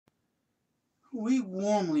We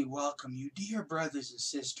warmly welcome you, dear brothers and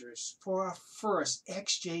sisters, for our first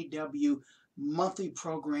XJW monthly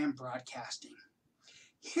program broadcasting.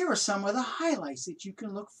 Here are some of the highlights that you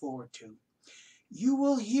can look forward to. You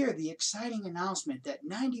will hear the exciting announcement that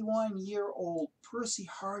 91-year-old Percy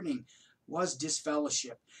Harding was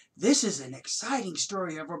disfellowshipped. This is an exciting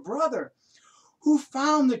story of a brother who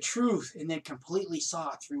found the truth and then completely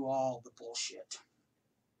saw through all the bullshit.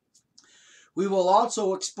 We will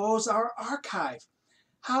also expose our archive,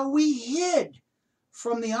 how we hid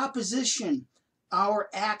from the opposition our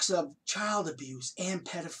acts of child abuse and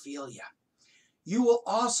pedophilia. You will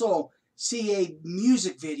also see a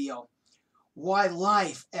music video, why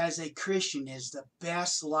life as a Christian is the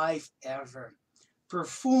best life ever,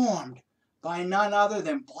 performed by none other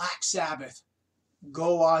than Black Sabbath.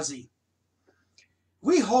 Go Ozzy.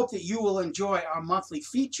 We hope that you will enjoy our monthly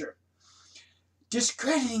feature,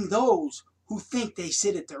 discrediting those who think they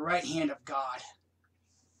sit at the right hand of God.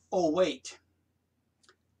 Oh wait,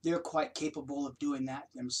 they're quite capable of doing that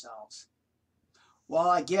themselves. Well,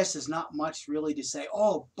 I guess there's not much really to say.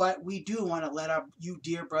 Oh, but we do want to let you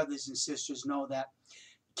dear brothers and sisters know that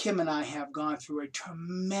Kim and I have gone through a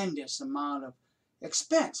tremendous amount of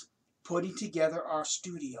expense putting together our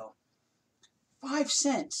studio. 5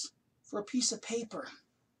 cents for a piece of paper.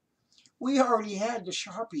 We already had the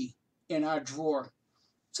Sharpie in our drawer,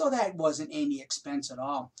 so that wasn't any expense at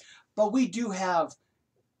all. But we do have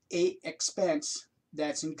a expense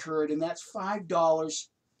that's incurred, and that's $5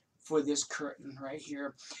 for this curtain right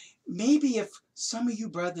here. Maybe if some of you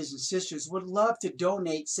brothers and sisters would love to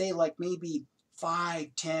donate, say like maybe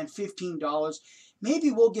 $5, $10, $15, maybe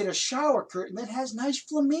we'll get a shower curtain that has nice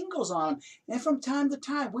flamingos on them. And from time to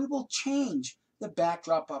time, we will change the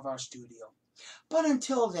backdrop of our studio. But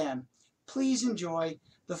until then, please enjoy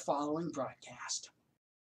the following broadcast.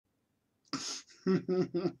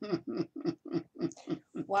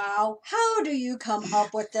 Wow, how do you come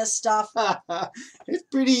up with this stuff? It's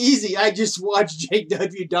pretty easy. I just watched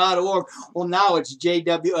jw.org. Well, now it's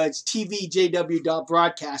it's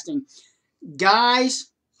tvjw.broadcasting.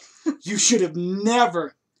 Guys, you should have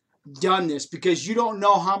never done this because you don't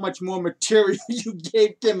know how much more material you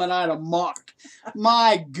gave Kim and I to mock.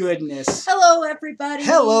 My goodness. Hello, everybody.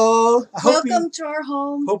 Hello. Welcome to our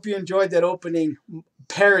home. Hope you enjoyed that opening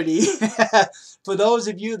parody. For those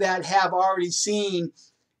of you that have already seen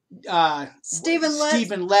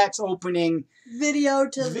Stephen Lett's opening video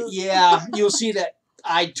to yeah, you'll see that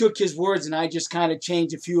I took his words and I just kind of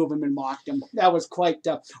changed a few of them and mocked them. That was quite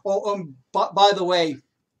by the way,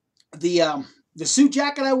 the suit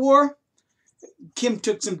jacket I wore, Kim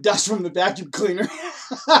took some dust from the vacuum cleaner.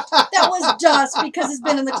 That was dust because it's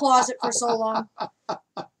been in the closet for so long.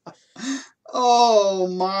 Oh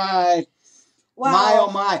my. Wow. My oh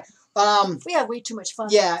my. We had way too much fun.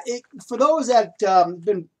 Yeah, for those that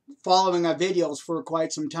been following our videos for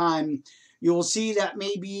quite some time, you will see that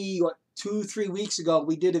maybe 2-3 weeks ago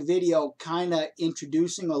we did a video kind of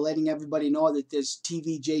introducing or letting everybody know that this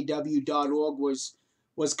tvjw.org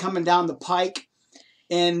was coming down the pike,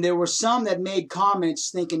 and there were some that made comments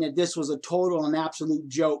thinking that this was a total and absolute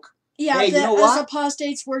joke. Yeah, hey, you know what? Us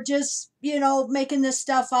apostates were just, making this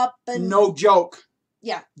stuff up. And no joke.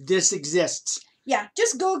 Yeah. This exists. Yeah,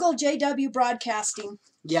 just Google JW Broadcasting.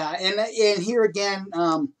 Yeah, and here again,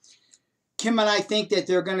 Kim and I think that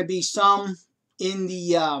there are going to be some in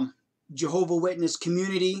the Jehovah's Witness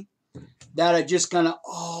community that are just going to,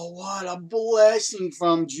 oh, what a blessing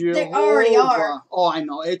from Jehovah. They already are. Oh, I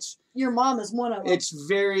know. Your mom is one of them. It's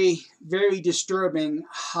very, very disturbing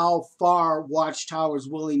how far Watchtower is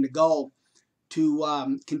willing to go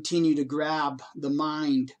to continue to grab the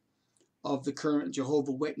mind of the current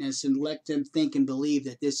Jehovah's Witness and let them think and believe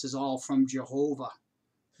that this is all from Jehovah.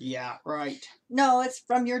 Yeah, right. No, it's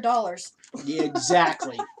from your dollars. Yeah,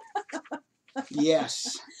 exactly.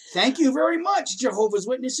 Yes. Thank you very much, Jehovah's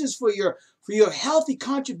Witnesses, for your healthy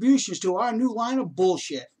contributions to our new line of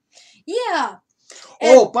bullshit. Yeah.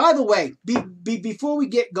 Oh, by the way, before we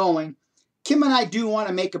get going, Kim and I do want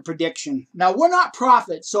to make a prediction. Now, we're not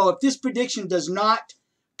prophets, so if this prediction does not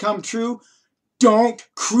come true, don't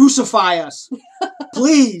crucify us,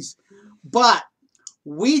 please. But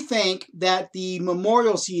we think that the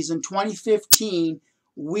memorial season 2015,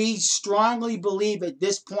 we strongly believe at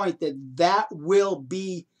this point that will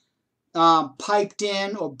be piped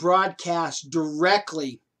in or broadcast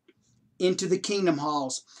directly into the kingdom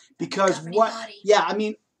halls. Because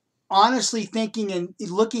honestly thinking and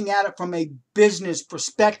looking at it from a business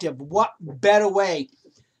perspective, what better way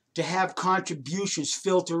to have contributions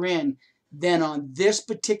filter in than on this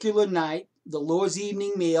particular night, the Lord's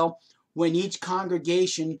evening meal, when each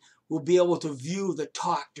congregation will be able to view the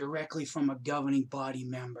talk directly from a governing body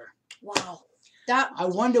member. Wow. I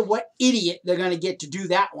wonder what idiot they're going to get to do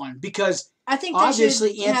that one, because I think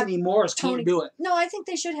obviously Anthony Morris can't do it. No, I think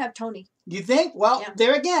they should have Tony. You think? Well, Yeah.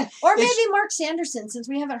 there again. Or maybe Mark Sanderson, since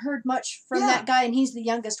we haven't heard much from that guy and he's the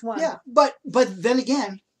youngest one. Yeah, but then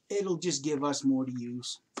again, it'll just give us more to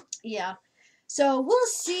use. Yeah. So we'll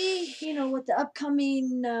see, what the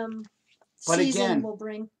upcoming season will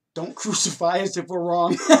bring. Don't crucify us if we're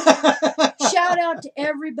wrong. Shout out to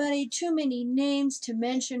everybody. Too many names to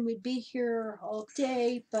mention. We'd be here all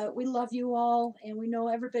day, but we love you all, and we know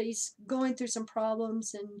everybody's going through some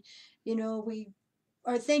problems, and we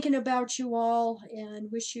are thinking about you all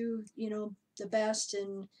and wish you the best,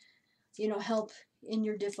 and help in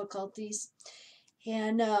your difficulties.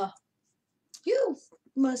 And you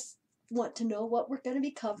must want to know what we're going to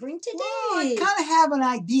be covering today. Well, I kind of have an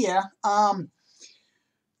idea.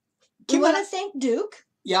 We want to thank Duke.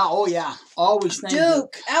 Yeah, oh yeah. Always thank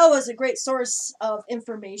Duke. That was a great source of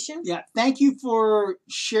information. Yeah, thank you for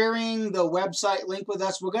sharing the website link with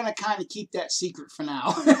us. We're going to kind of keep that secret for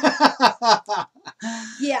now.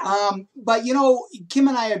 Yeah. But Kim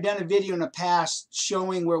and I have done a video in the past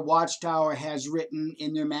showing where Watchtower has written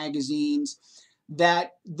in their magazines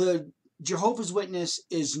that the Jehovah's Witness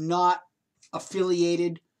is not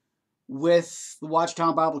affiliated with the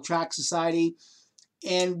Watchtower Bible Tract Society.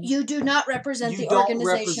 And you do not represent the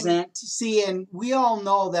organization. See, and we all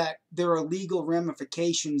know that there are legal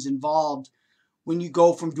ramifications involved when you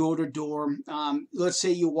go from door to door. Let's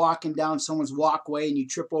say you're walking down someone's walkway and you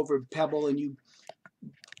trip over a pebble and you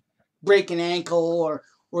break an ankle,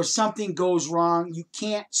 or something goes wrong. You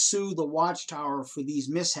can't sue the Watchtower for these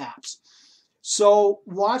mishaps. So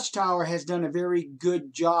Watchtower has done a very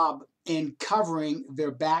good job in covering their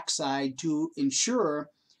backside to ensure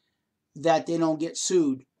that they don't get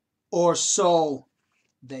sued, or so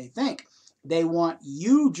they think. They want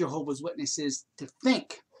you, Jehovah's Witnesses, to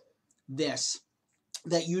think this,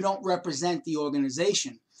 that you don't represent the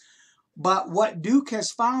organization. But what Duke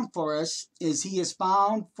has found for us is he has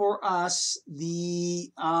found for us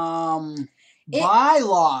the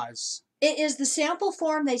bylaws. It is the sample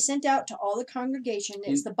form they sent out to all the congregation.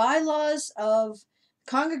 It's the bylaws of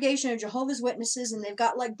Congregation of Jehovah's Witnesses, and they've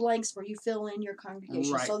got like blanks where you fill in your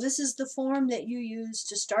congregation. Right. So this is the form that you use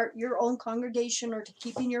to start your own congregation or to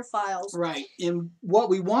keep in your files. Right. And what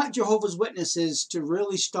we want Jehovah's Witnesses to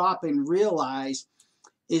really stop and realize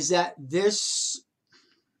is that this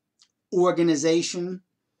organization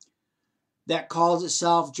that calls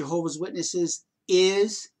itself Jehovah's Witnesses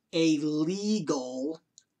is a legal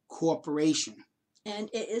corporation.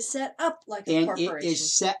 And it is set up like a corporation. And it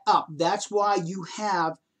is set up. That's why you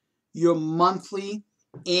have your monthly,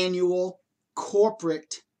 annual,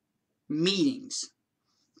 corporate meetings.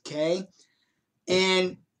 Okay?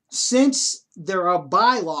 And since there are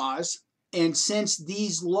bylaws, and since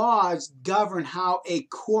these laws govern how a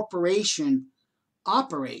corporation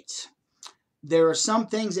operates, there are some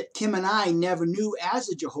things that Kim and I never knew as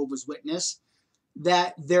a Jehovah's Witness,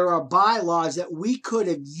 that there are bylaws that we could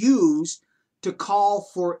have used to call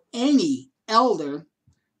for any elder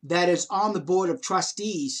that is on the board of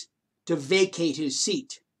trustees to vacate his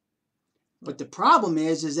seat. But the problem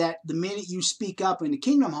is that the minute you speak up in the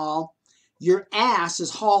Kingdom Hall, your ass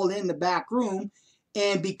is hauled in the back room,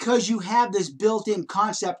 and because you have this built-in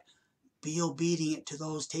concept, be obedient to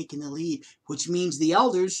those taking the lead, which means the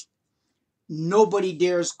elders, nobody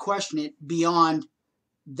dares question it beyond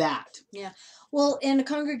that. Yeah. Well, in a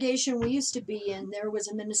congregation we used to be in, there was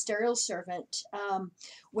a ministerial servant.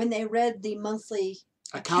 When they read the monthly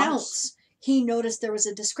accounts, he noticed there was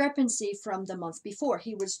a discrepancy from the month before.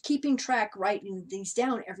 He was keeping track, writing these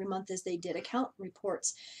down every month as they did account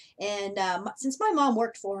reports. And since my mom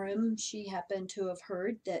worked for him, she happened to have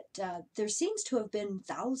heard that there seems to have been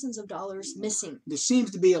thousands of dollars missing. There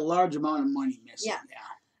seems to be a large amount of money missing. Yeah.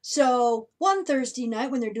 So one Thursday night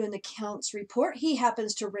when they're doing the accounts report, he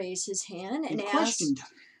happens to raise his hand and ask,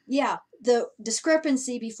 yeah, the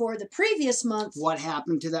discrepancy before the previous month. What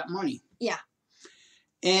happened to that money? Yeah.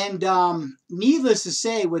 And needless to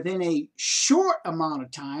say, within a short amount of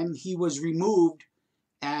time, he was removed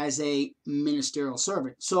as a ministerial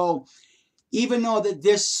servant. So even though that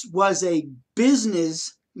this was a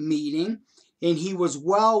business meeting and he was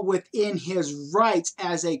well within his rights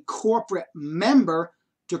as a corporate member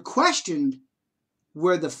to question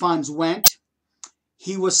where the funds went,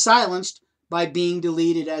 he was silenced by being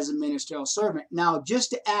deleted as a ministerial servant. Now,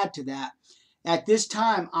 just to add to that, at this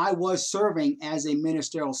time, I was serving as a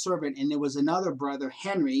ministerial servant, and there was another brother,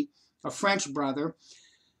 Henry, a French brother,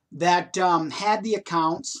 that had the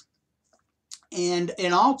accounts, And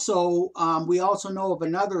also, we also know of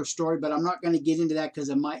another story, but I'm not going to get into that because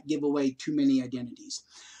it might give away too many identities.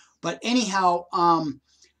 But anyhow,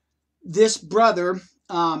 this brother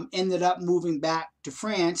ended up moving back to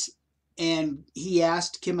France, and he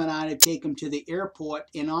asked Kim and I to take him to the airport.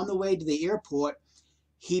 And on the way to the airport,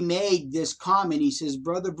 he made this comment. He says,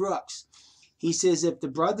 Brother Brooks, he says, if the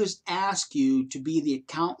brothers ask you to be the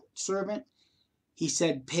account servant, he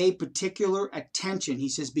said, pay particular attention. He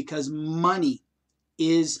says, because money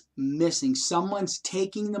is missing. Someone's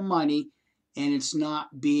taking the money and it's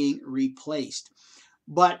not being replaced.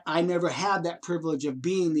 But I never had that privilege of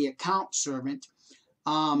being the account servant.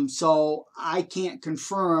 So I can't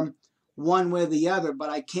confirm one way or the other,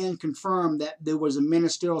 but I can confirm that there was a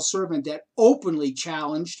ministerial servant that openly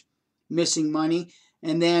challenged missing money.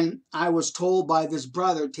 And then I was told by this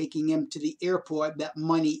brother taking him to the airport that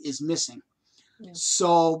money is missing. Yeah.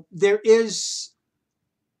 So there is,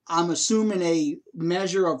 I'm assuming, a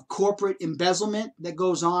measure of corporate embezzlement that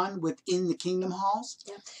goes on within the Kingdom Halls.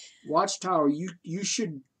 Yeah. Watchtower, you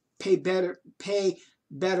should pay better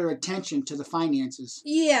attention to the finances.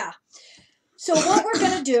 Yeah. So what we're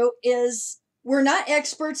going to do is, we're not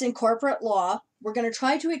experts in corporate law. We're going to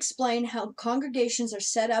try to explain how congregations are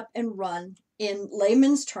set up and run in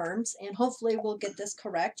layman's terms, and hopefully we'll get this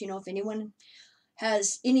correct. You know, if anyone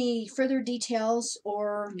has any further details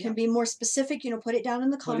or can be more specific, you know, put it down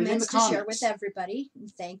in the comments to share with everybody.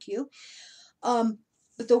 Thank you.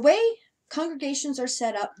 But the way congregations are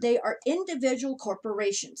set up, they are individual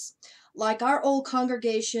corporations. Like our old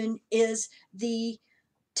congregation is the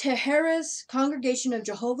Tejeras Congregation of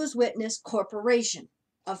Jehovah's Witness Corporation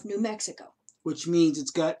of New Mexico. Which means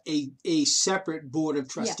it's got a separate board of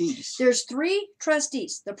trustees. Yeah. There's 3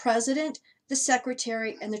 trustees, the president, the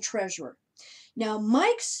secretary, and the treasurer. Now,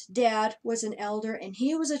 Mike's dad was an elder, and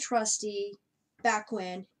he was a trustee back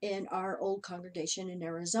when in our old congregation in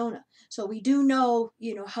Arizona. So we do know,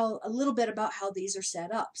 you know, how a little bit about how these are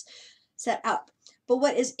set up. But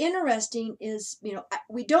what is interesting is, you know,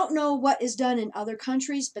 we don't know what is done in other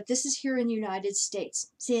countries, but this is here in the United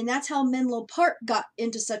States. See, and that's how Menlo Park got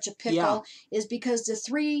into such a pickle, is because the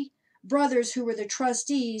 3 brothers who were the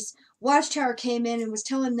trustees, Watchtower came in and was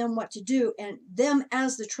telling them what to do, and them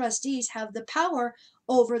as the trustees have the power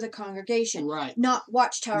over the congregation, right? Not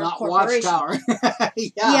Watchtower not Corporation. Watchtower.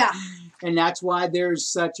 Yeah. And that's why there's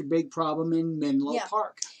such a big problem in Menlo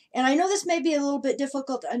Park. And I know this may be a little bit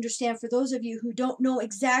difficult to understand for those of you who don't know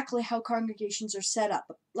exactly how congregations are set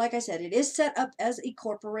up. Like I said, it is set up as a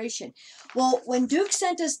corporation. Well, when Duke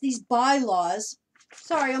sent us these bylaws,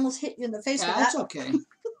 sorry, I almost hit you in the face with that. That's okay.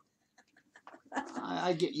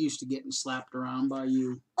 I get used to getting slapped around by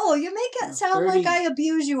you. Oh, you make it sound like I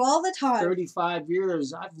abuse you all the time. 35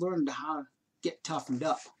 years, I've learned how to get toughened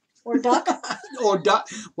up. Or duck? Or duck.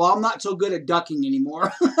 Well, I'm not so good at ducking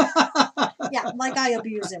anymore. Yeah, like I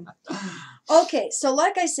abuse him. Okay, so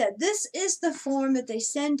like I said, this is the form that they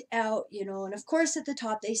send out, you know, and of course at the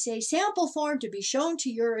top they say sample form to be shown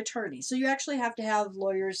to your attorney. So you actually have to have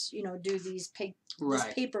lawyers, you know, do these this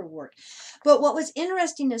paperwork. But what was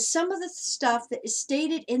interesting is some of the stuff that is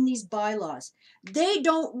stated in these bylaws. They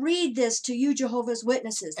don't read this to you, Jehovah's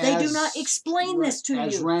Witnesses. They do not explain this to you.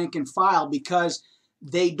 As rank and file, because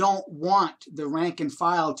they don't want the rank and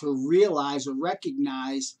file to realize or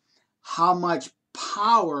recognize how much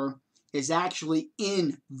power is actually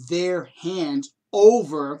in their hands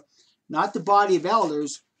over not the body of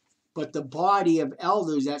elders, but the body of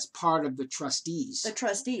elders that's part of the trustees. The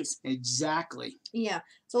trustees. Exactly. Yeah.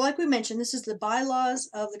 So like we mentioned, this is the bylaws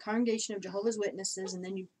of the Congregation of Jehovah's Witnesses, and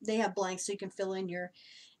then they have blanks so you can fill in your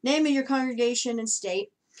name of your congregation and state.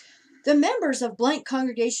 The members of blank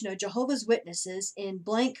Congregation of Jehovah's Witnesses in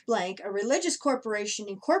blank blank, a religious corporation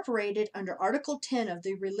incorporated under Article 10 of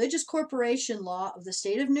the Religious Corporation Law of the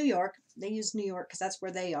State of New York, they use New York because that's where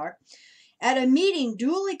they are, at a meeting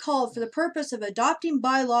duly called for the purpose of adopting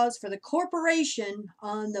bylaws for the corporation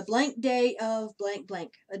on the blank day of blank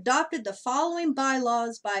blank, adopted the following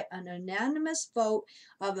bylaws by an unanimous vote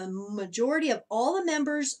of a majority of all the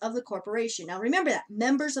members of the corporation. Now remember that,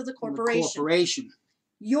 members of the corporation. The corporation.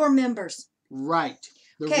 Your members. Right.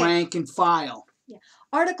 The rank and file. Yeah.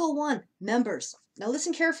 Article 1, members. Now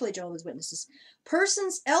listen carefully, Jehovah's Witnesses.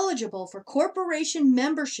 Persons eligible for corporation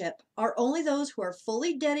membership are only those who are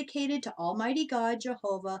fully dedicated to Almighty God,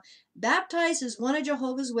 Jehovah, baptized as one of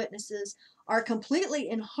Jehovah's Witnesses, are completely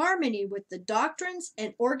in harmony with the doctrines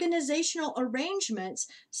and organizational arrangements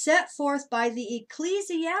set forth by the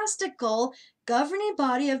ecclesiastical governing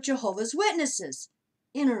body of Jehovah's Witnesses.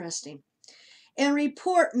 Interesting. And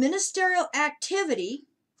report ministerial activity,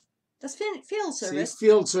 that's field service. See,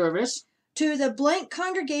 field service. to the blank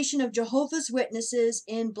congregation of Jehovah's Witnesses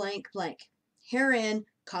in blank blank. Herein,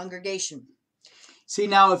 congregation. See,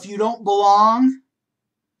 now, if you don't belong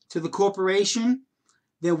to the corporation,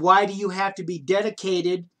 then why do you have to be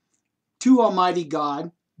dedicated to Almighty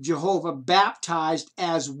God, Jehovah, baptized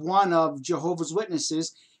as one of Jehovah's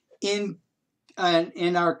Witnesses and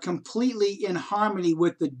are completely in harmony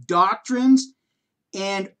with the doctrines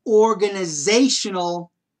and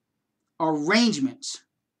organizational arrangements?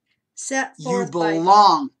 Set You forth by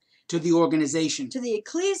belong to the organization. to the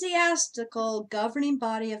ecclesiastical governing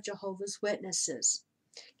body of Jehovah's Witnesses.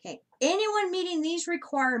 Okay. Anyone meeting these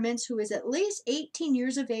requirements who is at least 18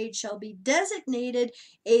 years of age shall be designated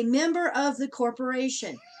a member of the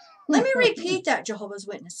corporation. Let me repeat that, Jehovah's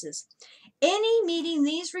Witnesses. Any meeting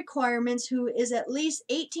these requirements who is at least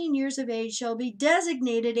 18 years of age shall be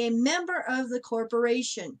designated a member of the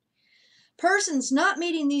corporation. Persons not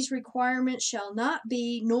meeting these requirements shall not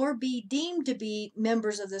be nor be deemed to be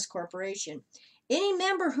members of this corporation. Any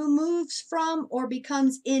member who moves from or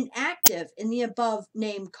becomes inactive in the above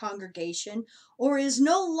named congregation or is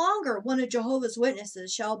no longer one of Jehovah's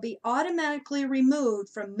Witnesses shall be automatically removed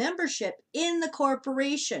from membership in the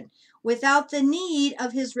corporation without the need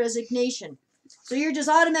of his resignation. So you're just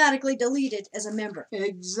automatically deleted as a member.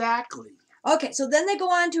 Exactly. Okay, so then they go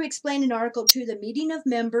on to explain in Article 2 the meeting of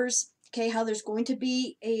members. Okay, how there's going to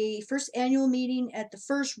be a first annual meeting at the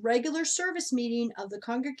first regular service meeting of the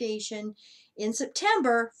congregation in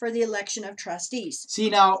September for the election of trustees. See,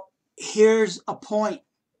 now, here's a point,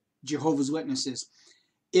 Jehovah's Witnesses.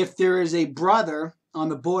 If there is a brother on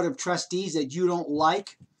the board of trustees that you don't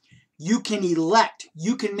like, you can elect,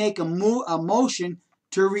 you can make a motion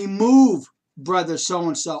to remove brother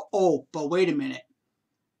so-and-so. Oh, but wait a minute.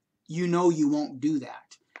 You know you won't do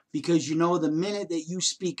that. Because you know the minute that you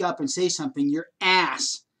speak up and say something, your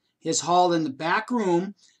ass is hauled in the back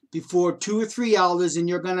room before 2 or 3 elders, and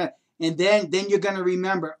then you're gonna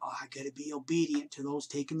remember, oh, I gotta be obedient to those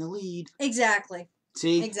taking the lead. Exactly.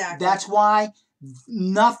 See? Exactly. That's why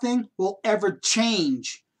nothing will ever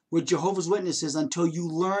change with Jehovah's Witnesses until you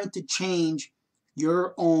learn to change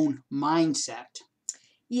your own mindset.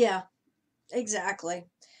 Yeah, exactly.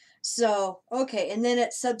 So, okay, and then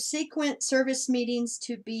at subsequent service meetings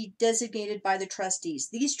to be designated by the trustees.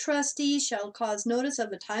 These trustees shall cause notice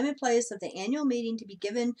of the time and place of the annual meeting to be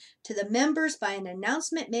given to the members by an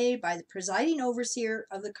announcement made by the presiding overseer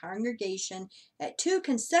of the congregation at 2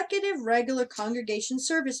 consecutive regular congregation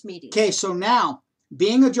service meetings. Okay, so now,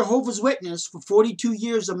 being a Jehovah's Witness for 42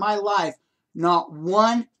 years of my life, not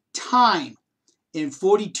one time in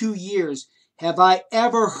 42 years have I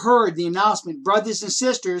ever heard the announcement, brothers and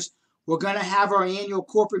sisters, we're going to have our annual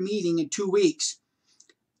corporate meeting in 2 weeks.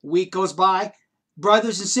 A week goes by.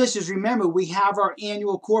 Brothers and sisters, remember, we have our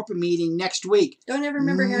annual corporate meeting next week. Don't ever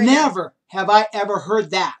remember hearing Never have I ever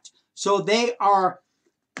heard that. So they are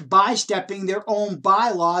bystepping their own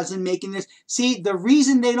bylaws and making this. See, the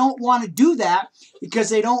reason they don't want to do that,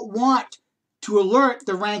 because they don't want to alert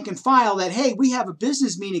the rank and file that, hey, we have a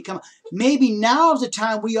business meeting coming. Maybe now's the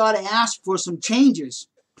time we ought to ask for some changes.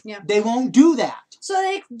 Yeah. They won't do that. So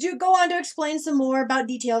they do go on to explain some more about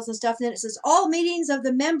details and stuff. And then it says, all meetings of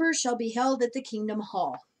the members shall be held at the Kingdom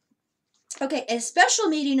Hall. Okay, a special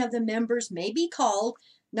meeting of the members may be called,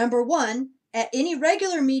 number 1, at any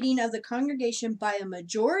regular meeting of the congregation by a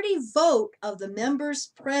majority vote of the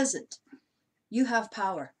members present. You have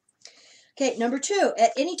power. Okay, number 2,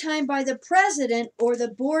 at any time by the president or the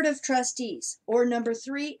board of trustees. Or number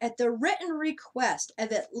 3, at the written request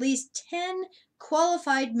of at least 10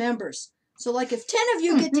 qualified members. So like if 10 of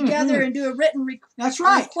you get together and do a written That's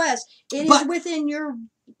right. request, it is within your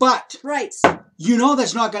rights. You know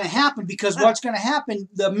that's not going to happen, because what's going to happen,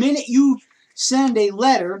 the minute you send a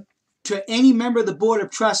letter to any member of the board of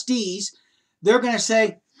trustees, they're going to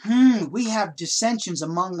say, we have dissensions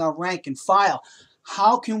among our rank and file.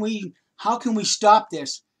 How can we stop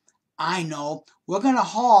this? I know. We're going to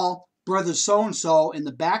haul brother so-and-so in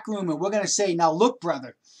the back room, and we're going to say, now look,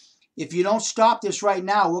 brother, if you don't stop this right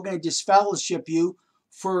now, we're going to disfellowship you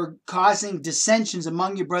for causing dissensions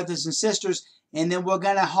among your brothers and sisters, and then we're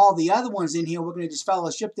going to haul the other ones in here. We're going to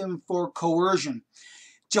disfellowship them for coercion.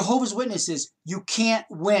 Jehovah's Witnesses, you can't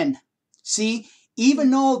win. See, even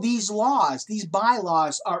though these laws, these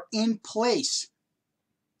bylaws are in place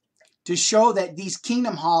to show that these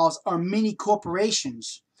kingdom halls are mini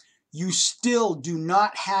corporations, you still do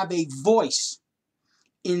not have a voice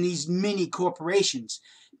in these mini corporations,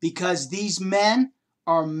 because these men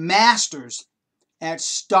are masters at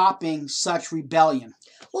stopping such rebellion.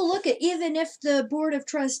 Well, look at, even if the board of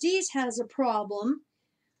trustees has a problem,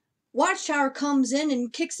 Watchtower comes in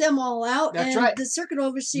and kicks them all out. That's and right. The circuit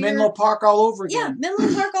overseer. Menlo Park all over Yeah, again.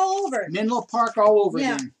 Menlo Park all over. Menlo Park all over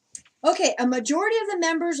Yeah. again. Okay, a majority of the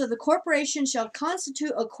members of the corporation shall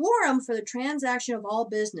constitute a quorum for the transaction of all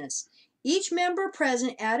business. Each member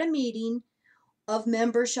present at a meeting of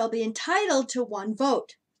members shall be entitled to one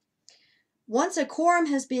vote. Once a quorum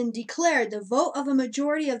has been declared, the vote of a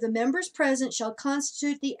majority of the members present shall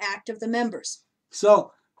constitute the act of the members.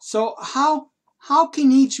 So how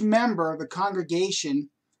can each member of the congregation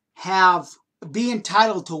be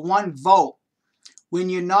entitled to one vote when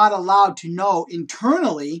you're not allowed to know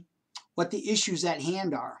internally what the issues at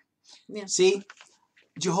hand are? Yeah. See,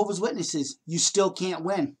 Jehovah's Witnesses, you still can't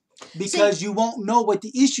win because you won't know what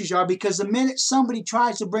the issues are, because the minute somebody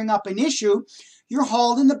tries to bring up an issue, you're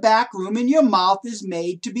hauled in the back room and your mouth is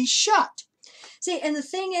made to be shut. See, and the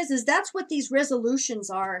thing is that's what these resolutions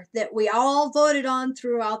are that we all voted on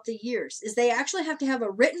throughout the years, is they actually have to have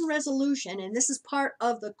a written resolution, and this is part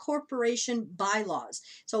of the corporation bylaws.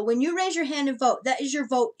 So when you raise your hand and vote, that is your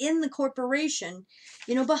vote in the corporation,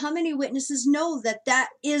 but how many witnesses know that that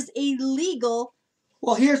is illegal?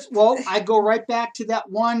 Well, I go right back to that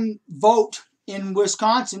one vote in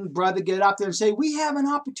Wisconsin. Brother get up there and say, we have an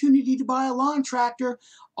opportunity to buy a lawn tractor.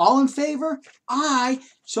 All in favor? Aye.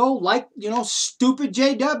 So like, stupid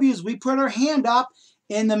JWs, we put our hand up,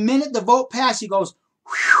 and the minute the vote passed, he goes,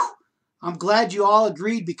 whew, I'm glad you all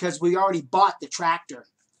agreed because we already bought the tractor.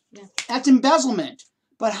 Yeah. That's embezzlement.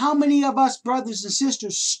 But how many of us brothers and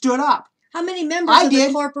sisters stood up? How many members of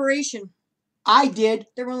the corporation? I did.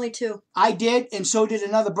 There were only 2. I did, and so did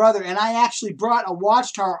another brother. And I actually brought a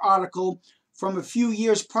Watchtower article from a few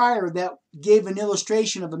years prior that gave an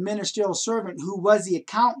illustration of a ministerial servant who was the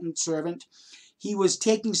accountant servant. He was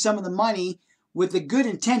taking some of the money with the good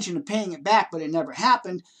intention of paying it back, but it never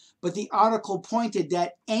happened. But the article pointed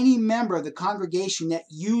that any member of the congregation that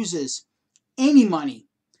uses any money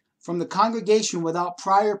from the congregation without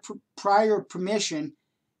prior permission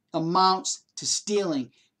amounts to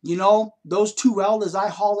stealing. Those 2 elders I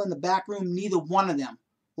hauled in the back room, neither one of them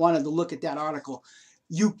wanted to look at that article.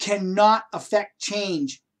 You cannot affect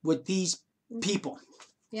change with these people.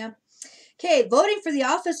 Yeah. Okay, voting for the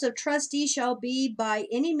office of trustee shall be by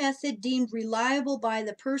any method deemed reliable by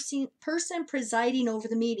the person presiding over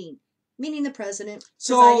the meeting, meaning the president,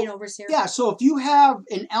 presiding overseer. Yeah, so if you have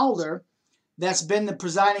an elder that's been the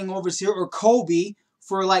presiding overseer, or Kobe,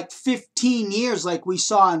 for like 15 years like we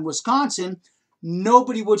saw in Wisconsin,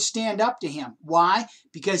 nobody would stand up to him. Why?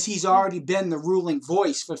 Because he's already been the ruling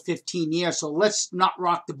voice for 15 years, so let's not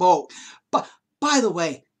rock the boat. But by the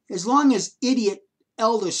way, as long as idiot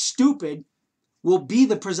elder stupid will be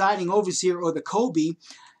the presiding overseer or the Kobe,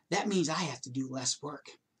 that means I have to do less work.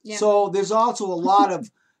 Yeah. So there's also a lot of,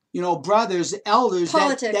 brothers, elders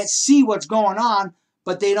that see what's going on,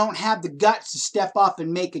 but they don't have the guts to step up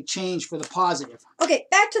and make a change for the positive. Okay,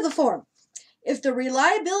 back to the form. If the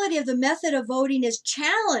reliability of the method of voting is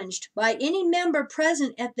challenged by any member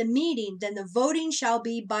present at the meeting, then the voting shall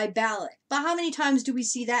be by ballot. But how many times do we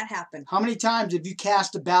see that happen? How many times have you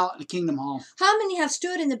cast a ballot in the Kingdom Hall? How many have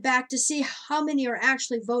stood in the back to see how many are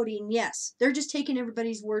actually voting yes? They're just taking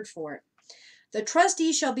everybody's word for it. The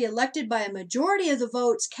trustee shall be elected by a majority of the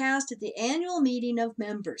votes cast at the annual meeting of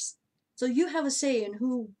members. So you have a say in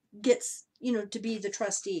who gets to be the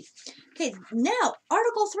trustee. Okay, now,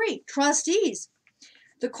 Article 3, trustees.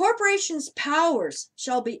 The corporation's powers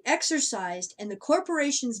shall be exercised, and the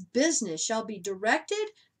corporation's business shall be directed,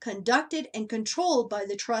 conducted, and controlled by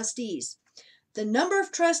the trustees. The number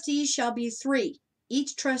of trustees shall be 3.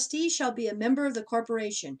 Each trustee shall be a member of the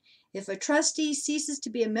corporation. If a trustee ceases to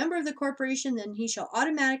be a member of the corporation, then he shall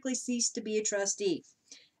automatically cease to be a trustee.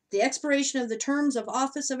 The expiration of the terms of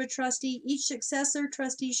office of a trustee, each successor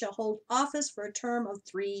trustee shall hold office for a term of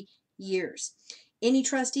 3 years. Any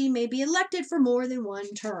trustee may be elected for more than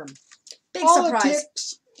 1 term. Big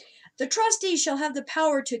surprise. The trustee shall have the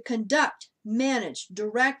power to conduct, manage,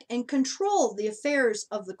 direct, and control the affairs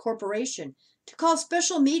of the corporation, to call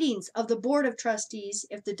special meetings of the board of trustees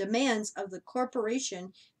if the demands of the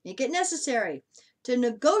corporation make it necessary, to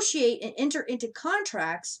negotiate and enter into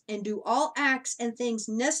contracts and do all acts and things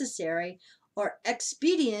necessary or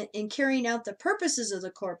expedient in carrying out the purposes of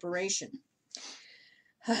the corporation.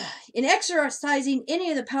 In exercising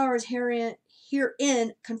any of the powers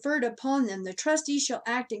herein conferred upon them, the trustees shall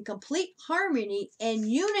act in complete harmony and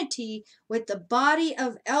unity with the body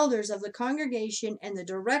of elders of the congregation and the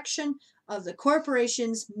direction of the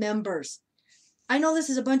corporation's members. I know this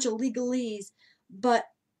is a bunch of legalese, but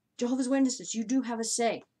Jehovah's Witnesses, you do have a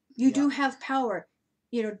say. You do have power.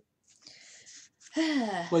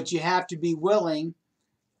 But you have to be willing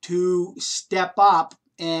to step up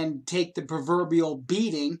and take the proverbial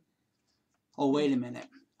beating. Oh, wait a minute.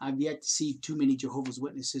 I've yet to see too many Jehovah's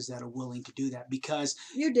Witnesses that are willing to do that, because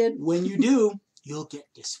You did. when you do, you'll get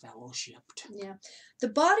disfellowshipped. Yeah. The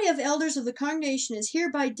body of elders of the congregation is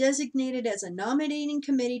hereby designated as a nominating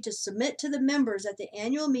committee to submit to the members at the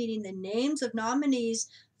annual meeting the names of nominees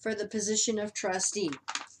for the position of trustee.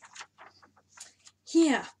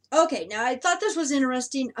 Yeah. Okay, now I thought this was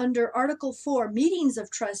interesting. Under Article 4, Meetings of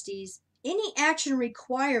Trustees, any action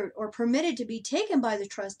required or permitted to be taken by the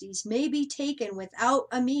trustees may be taken without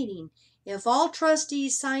a meeting if all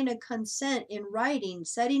trustees sign a consent in writing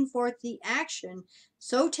setting forth the action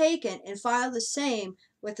so taken and file the same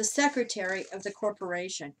with the secretary of the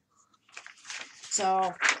corporation.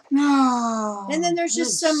 So, No. and then there's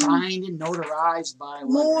just some signed and notarized by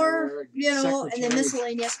more, whatever, and then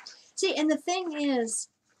miscellaneous. See, and the thing is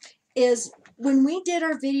when we did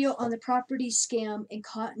our video on the property scam in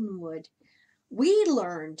Cottonwood, we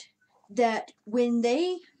learned that when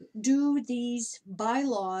they do these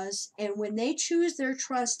bylaws and when they choose their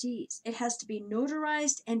trustees, it has to be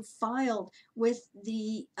notarized and filed with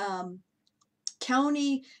the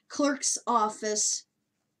county clerk's office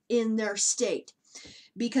in their state.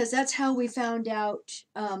 Because that's how we found out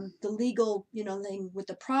the legal, thing with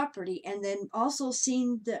the property, and then also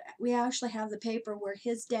seeing that we actually have the paper where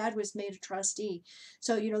his dad was made a trustee.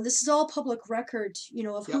 So this is all public record,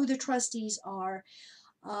 of who the trustees are.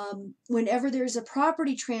 Whenever there's a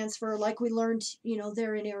property transfer, like we learned,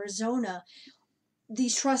 there in Arizona,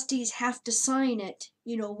 these trustees have to sign it,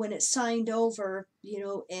 when it's signed over,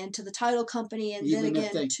 and to the title company, and even then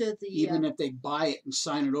again to the even if they buy it and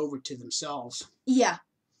sign it over to themselves. Yeah.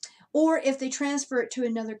 Or if they transfer it to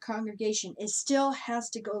another congregation, it still has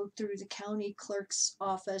to go through the county clerk's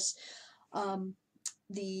office,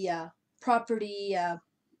 the property.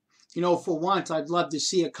 For once, I'd love to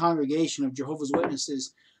see a congregation of Jehovah's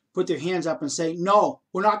Witnesses put their hands up and say, no,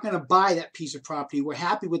 we're not going to buy that piece of property. We're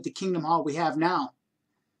happy with the Kingdom Hall we have now.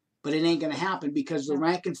 But it ain't going to happen because the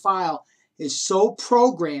rank and file is so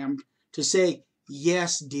programmed to say,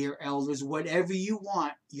 yes, dear elders, whatever you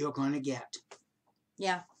want, you're going to get.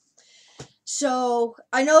 Yeah. So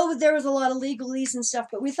I know there was a lot of legalese and stuff,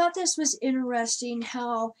 but we thought this was interesting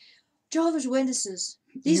how Jehovah's Witnesses,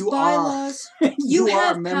 these bylaws, you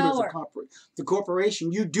have are members power. Of the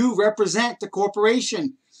corporation. You do represent the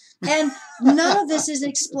corporation. And none of this is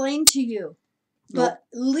explained to you. But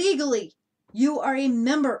legally, you are a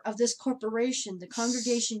member of this corporation, the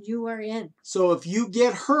congregation you are in. So if you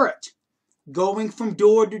get hurt going from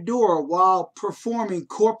door to door while performing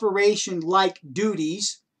corporation-like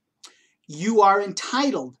duties, you are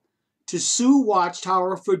entitled to sue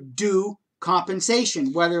Watchtower for due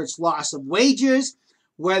compensation, whether it's loss of wages,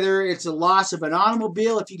 whether it's a loss of an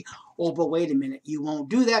automobile. But wait a minute, you won't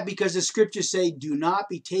do that because the scriptures say, do not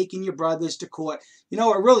be taking your brothers to court. It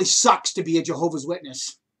really sucks to be a Jehovah's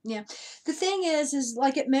Witness. Yeah. The thing is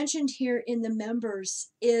like it mentioned here in the members,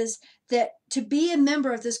 is that to be a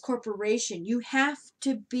member of this corporation, you have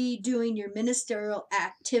to be doing your ministerial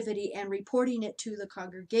activity and reporting it to the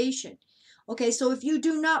congregation. Okay, so if you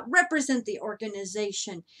do not represent the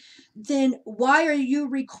organization, then why are you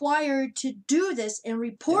required to do this and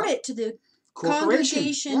report it to the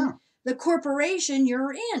congregation, the corporation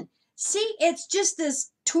you're in? See, it's just this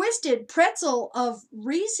twisted pretzel of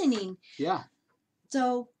reasoning. Yeah.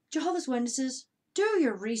 So, Jehovah's Witnesses, do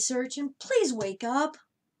your research and please wake up.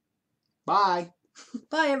 Bye.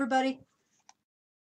 Bye, everybody.